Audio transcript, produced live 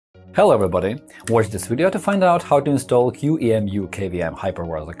Hello everybody! Watch this video to find out how to install QEMU KVM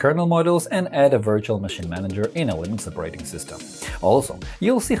hypervisor kernel modules and add a virtual machine manager in a Linux operating system. Also,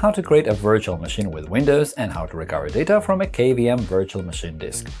 you'll see how to create a virtual machine with Windows and how to recover data from a KVM virtual machine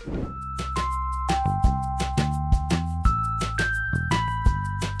disk.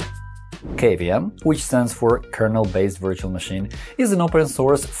 KVM, which stands for Kernel-Based Virtual Machine, is an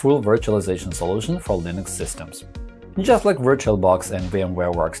open-source full virtualization solution for Linux systems. Just like VirtualBox and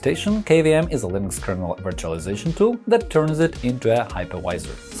VMware Workstation, KVM is a Linux kernel virtualization tool that turns it into a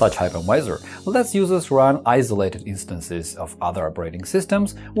hypervisor. Such hypervisor lets users run isolated instances of other operating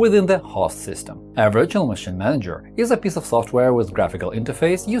systems within the host system. A virtual machine manager is a piece of software with graphical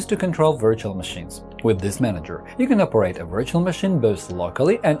interface used to control virtual machines. With this manager, you can operate a virtual machine both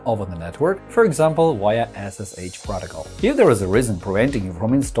locally and over the network, for example via SSH protocol. If there is a reason preventing you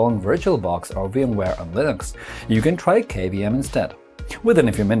from installing VirtualBox or VMware on Linux, you can try KVM instead. Within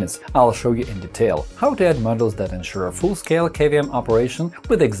a few minutes, I'll show you in detail how to add modules that ensure full-scale KVM operation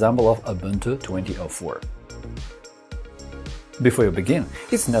with the example of Ubuntu 20.04. Before you begin,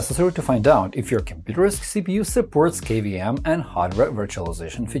 it's necessary to find out if your computer's CPU supports KVM and hardware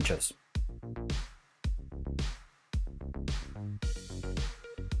virtualization features.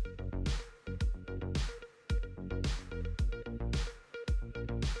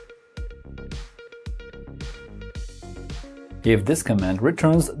 If this command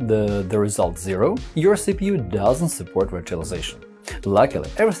returns the result 0, your CPU doesn't support virtualization. Luckily,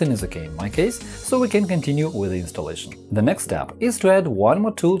 everything is OK in my case, so we can continue with the installation. The next step is to add one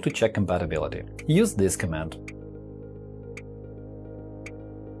more tool to check compatibility. Use this command.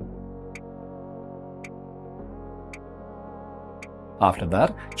 After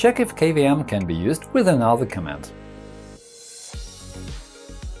that, check if KVM can be used with another command.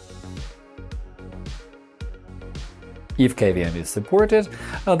 If KVM is supported,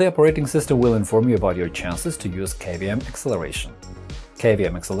 the operating system will inform you about your chances to use KVM acceleration.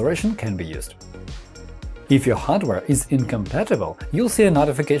 KVM acceleration can be used. If your hardware is incompatible, you'll see a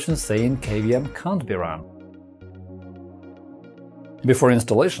notification saying KVM can't be run. Before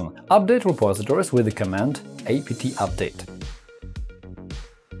installation, update repositories with the command apt-update.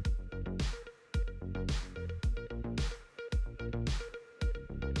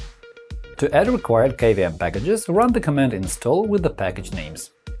 To add required KVM packages, run the command install with the package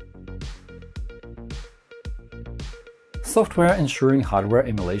names. Software ensuring hardware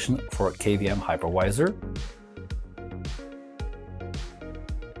emulation for KVM hypervisor.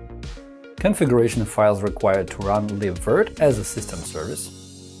 Configuration files required to run libvirt as a system service.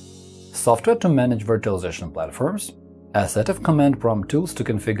 Software to manage virtualization platforms. A set of command prompt tools to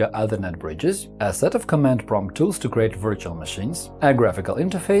configure Ethernet bridges, a set of command prompt tools to create virtual machines, a graphical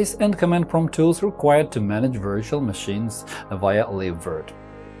interface, and command prompt tools required to manage virtual machines via libvirt.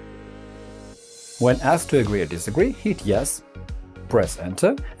 When asked to agree or disagree, hit Yes, press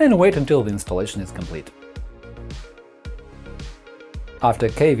Enter, and wait until the installation is complete. After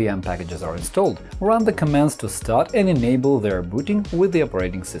KVM packages are installed, run the commands to start and enable their booting with the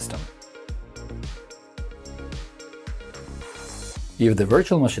operating system. If the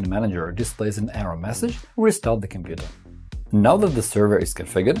virtual machine manager displays an error message, restart the computer. Now that the server is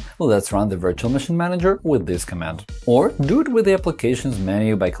configured, let's run the virtual machine manager with this command. Or do it with the applications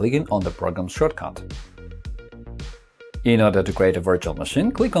menu by clicking on the program shortcut. In order to create a virtual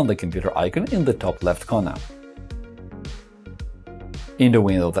machine, click on the computer icon in the top left corner. In the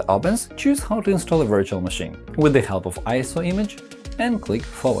window that opens, choose how to install a virtual machine with the help of ISO image and click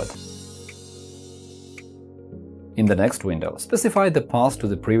Forward. In the next window, specify the path to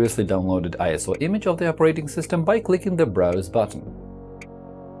the previously downloaded ISO image of the operating system by clicking the Browse button.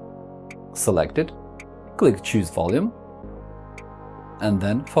 Select it, click Choose Volume, and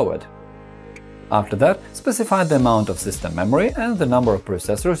then Forward. After that, specify the amount of system memory and the number of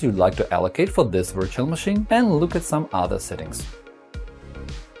processors you'd like to allocate for this virtual machine, and look at some other settings.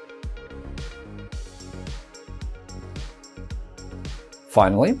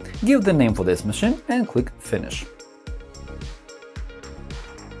 Finally, give the name for this machine and click Finish.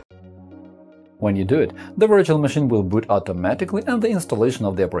 When you do it, the virtual machine will boot automatically and the installation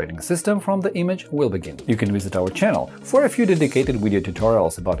of the operating system from the image will begin. You can visit our channel for a few dedicated video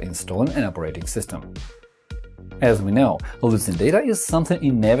tutorials about installing an operating system. As we know, losing data is something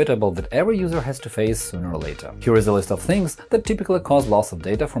inevitable that every user has to face sooner or later. Here is a list of things that typically cause loss of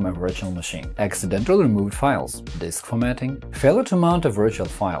data from a virtual machine: accidentally removed files, disk formatting, failure to mount a virtual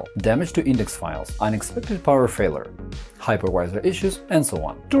file, damage to index files, unexpected power failure, hypervisor issues, and so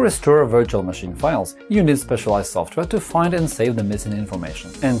on. To restore virtual machine files, you need specialized software to find and save the missing information,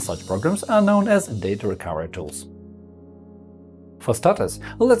 and such programs are known as data recovery tools. For starters,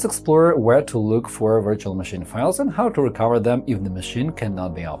 let's explore where to look for virtual machine files and how to recover them if the machine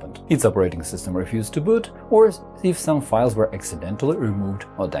cannot be opened, its operating system refused to boot, or if some files were accidentally removed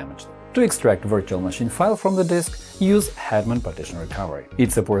or damaged. To extract virtual machine file from the disk, use Hetman Partition Recovery.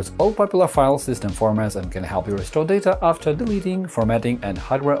 It supports all popular file system formats and can help you restore data after deleting, formatting, and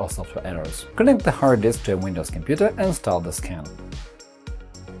hardware or software errors. Connect the hard disk to a Windows computer and start the scan.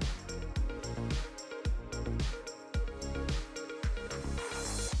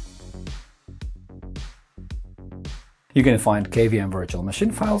 You can find KVM virtual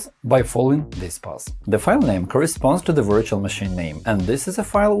machine files by following this path. The file name corresponds to the virtual machine name, and this is a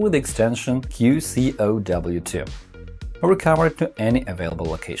file with the extension QCOW2, recovered to any available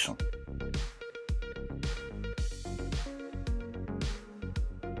location.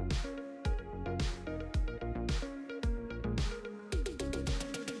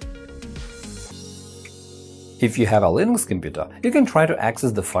 If you have a Linux computer, you can try to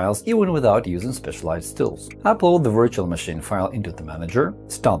access the files even without using specialized tools. Upload the virtual machine file into the manager,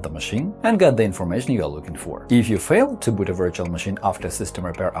 start the machine, and get the information you are looking for. If you fail to boot a virtual machine after system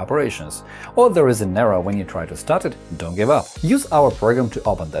repair operations, or there is an error when you try to start it, don't give up. Use our program to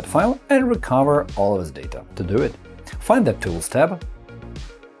open that file and recover all of its data. To do it, find the Tools tab,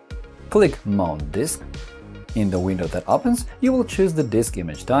 click Mount Disk. In the window that opens, you will choose the disk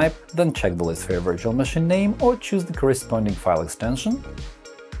image type, then check the list for your virtual machine name or choose the corresponding file extension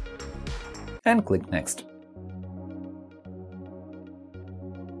and click Next.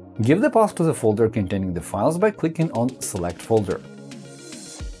 Give the path to the folder containing the files by clicking on Select Folder.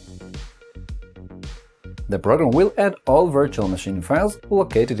 The program will add all virtual machine files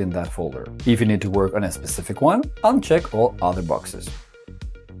located in that folder. If you need to work on a specific one, uncheck all other boxes.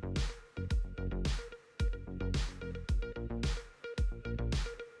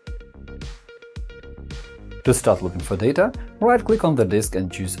 To start looking for data, right-click on the disk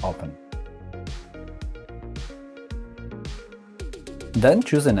and choose Open. Then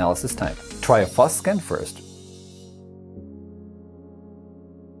choose Analysis type. Try a fast scan first.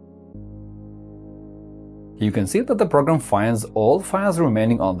 You can see that the program finds all files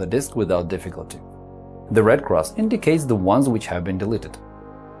remaining on the disk without difficulty. The red cross indicates the ones which have been deleted.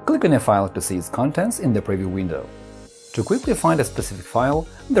 Click on a file to see its contents in the preview window. To quickly find a specific file,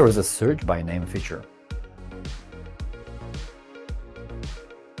 there is a Search by Name feature.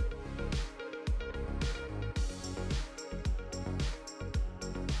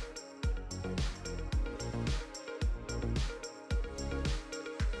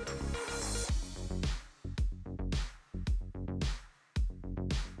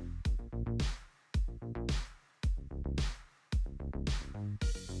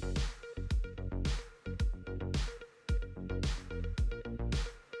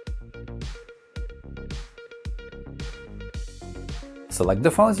 Select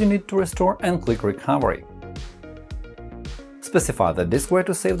the files you need to restore and click Recovery. Specify the disk where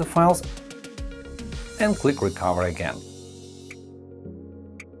to save the files and click Recover again.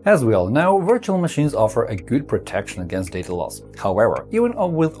 As we all know, virtual machines offer a good protection against data loss. However, even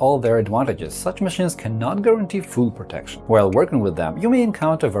with all their advantages, such machines cannot guarantee full protection. While working with them, you may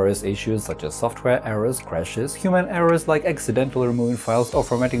encounter various issues such as software errors, crashes, human errors like accidentally removing files or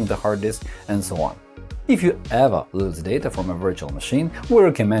formatting the hard disk, and so on. If you ever lose data from a virtual machine, we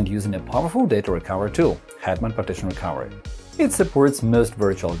recommend using a powerful data recovery tool, Hetman Partition Recovery. It supports most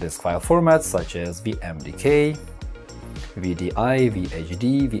virtual disk file formats such as VMDK, VDI,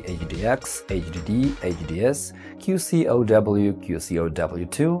 VHD, VHDX, HDD, HDS, QCOW,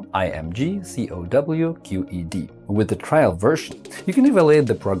 QCOW2, IMG, COW, QED. With the trial version, you can evaluate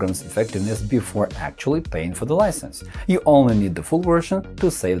the program's effectiveness before actually paying for the license. You only need the full version to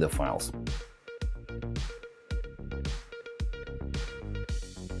save the files.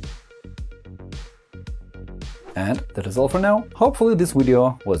 And that is all for now. Hopefully this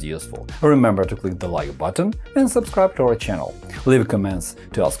video was useful. Remember to click the like button and subscribe to our channel. Leave comments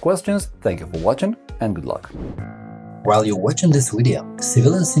to ask questions. Thank you for watching and good luck. While you're watching this video,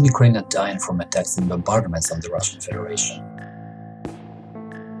 civilians in Ukraine are dying from attacks and bombardments of the Russian Federation.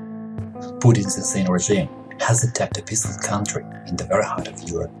 Putin's insane regime has attacked a peaceful country in the very heart of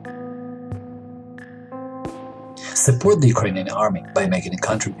Europe. Support the Ukrainian army by making a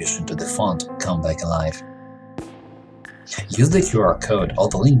contribution to the fund Come Back Alive. Use the QR code or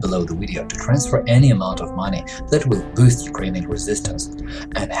the link below the video to transfer any amount of money that will boost Ukrainian resistance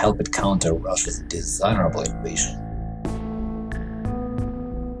and help it counter Russia's dishonorable invasion.